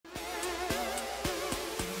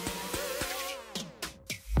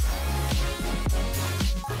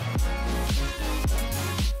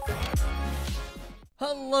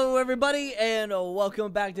Hello everybody, and welcome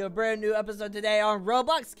back to a brand new episode today on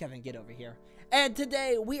Roblox. Kevin, get over here. And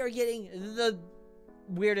today we are getting the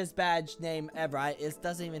weirdest badge name ever. It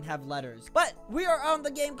doesn't even have letters. But we are on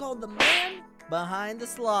the game called The Man Behind the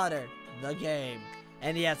Slaughter. The game.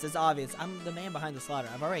 And yes, it's obvious. I'm the man behind the slaughter.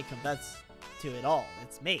 I've already confessed to it all.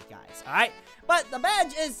 It's me, guys. Alright? But the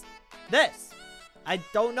badge is this. I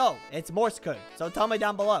don't know. It's Morse code. So tell me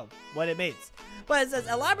down below what it means. But it says,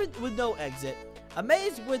 a labyrinth with no exit. A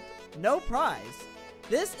maze with no prize.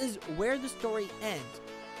 This is where the story ends.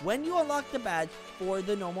 When you unlock the badge for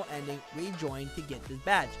the normal ending, rejoin to get this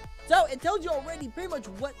badge. So it tells you already pretty much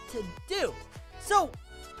what to do. So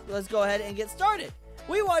let's go ahead and get started.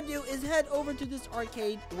 What you want to do is head over to this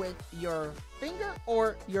arcade with your finger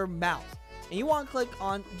or your mouse. And you want to click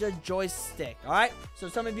on the joystick, alright? So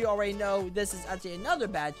some of you already know this is actually another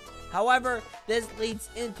badge. However, this leads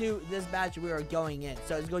into this badge we are going in.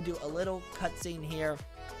 So it's going to do a little cutscene here.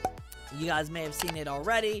 You guys may have seen it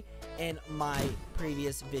already in my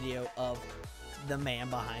previous video of the man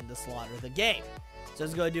behind the slaughter of the game. So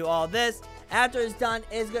it's going to do all this. After it's done,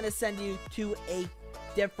 it's going to send you to a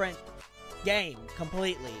different game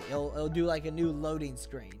completely. It'll do like a new loading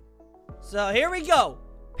screen. So here we go.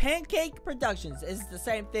 Pancake Productions is the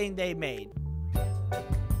same thing they made.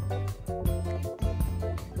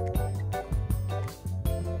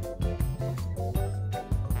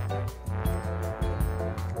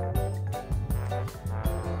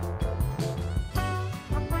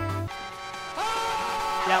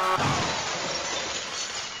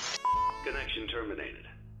 Connection terminated.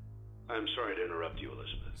 I'm sorry to interrupt you,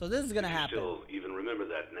 Elizabeth. So this is gonna happen. You still even remember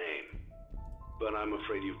that name, but I'm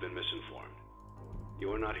afraid you've been misinformed.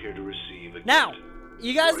 You are not here to receive a now, gift.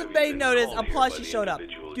 you guys have may notice a plushie showed up.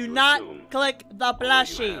 Do not click the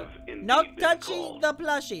plushie. No touching the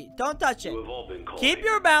plushie. Don't touch it. Keep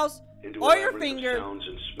your mouse or your finger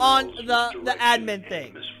on the admin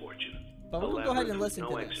thing. But we're gonna go ahead and listen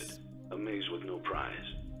to this. A maze with no prize.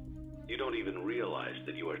 You don't even realize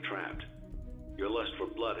that you are trapped. Your lust for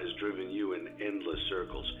blood has driven you in endless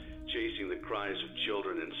circles, chasing the cries of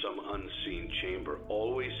children in some unseen chamber,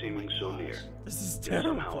 always seeming so near. This is They're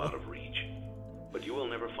terrible. somehow out of reach. But you will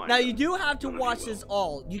never find Now them. you do have to None of watch you this will.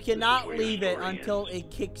 all. You cannot This is where your leave it story until ends.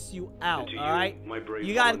 it kicks you out, And to alright? my brave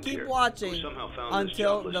You gotta volunteer, keep who watching somehow found this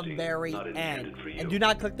until job the listing very not intended end. for you. And do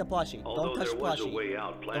not click the plushie. Although Don't touch there the was a plushie. way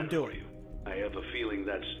out planned Don't do for it. you, I have a feeling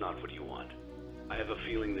that's not what you want. I have a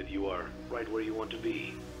feeling that you are right where you want to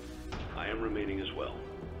be. I am remaining as well.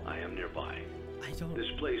 I am nearby. I don't... This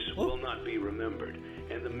place will not be remembered,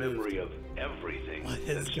 and the memory of everything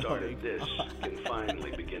that started this can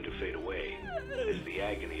finally begin to fade away, as the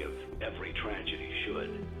agony of every tragedy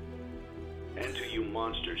should. And to you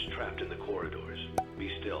monsters trapped in the corridors,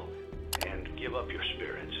 be still and give up your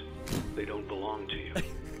spirits. They don't belong to you.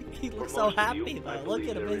 He For looks so most of happy you, I though. Look believe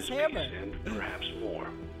at him, there his is hammer. peace and perhaps more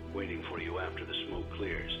waiting for you after the smoke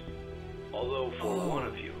clears. Although for one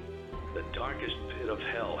of you, the darkest pit of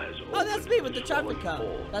hell has opened. Oh, that's me with the to chocolate swallow cup. you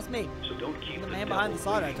whole. That's me. So don't keep The the man behind devil the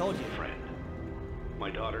slaughter, I waiting, told you. friend. My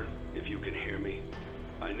daughter, if you can hear me,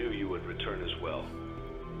 I knew you would return as well.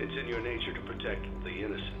 It's in your nature to protect the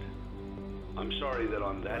innocent. I'm sorry that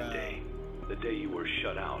on that day, the day you were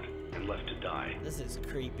shut out and left to die, This is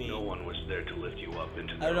creepy. no one was there to lift you up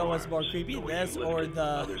into I their don't know what's arms, more creepy, the way this you or lifted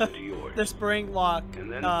others the into yours. the spring walk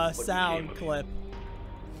And then what sound became of you? clip.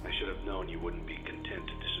 I should have known you wouldn't be content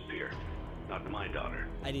to disappear. Not my daughter.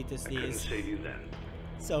 I need to I couldn't sneeze save you then.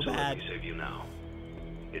 so So bad. let me save you now.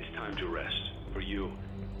 It's time to rest for you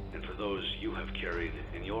and for those you have carried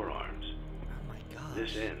in your arms. Oh my gosh.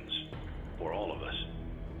 This ends for all of us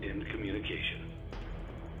in communication.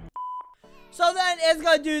 So then it's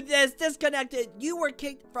gonna do this. Disconnected. You were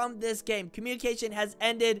kicked from this game. Communication has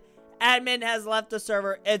ended. Admin has left the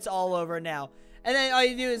server. It's all over now. And then all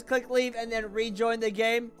you do is click leave and then rejoin the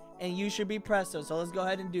game. And you should be presto. So let's go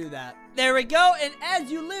ahead and do that. There we go. And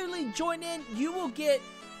as you literally join in, you will get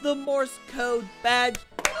the Morse code badge.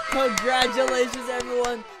 Congratulations,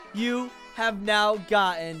 everyone. You have now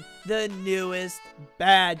gotten the newest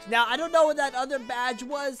badge. Now, I don't know what that other badge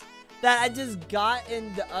was that I just got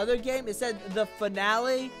in the other game. It said the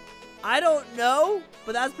finale. I don't know,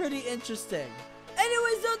 but that's pretty interesting.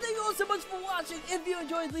 Anyways, so thank you all so much for watching. If you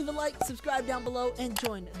enjoyed, leave a like, subscribe down below, and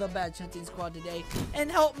join the badge hunting squad today.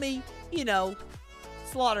 And help me, you know,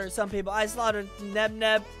 slaughter some people. I slaughtered Neb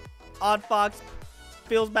Neb, Odd Fox,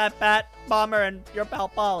 Feels Bad Pat, Bomber, and your pal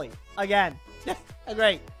Polly. Again.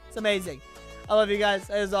 Great. It's amazing. I love you guys.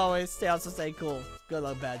 As always, stay awesome, stay cool. Good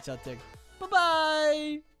luck badge hunting.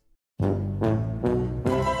 Bye-bye.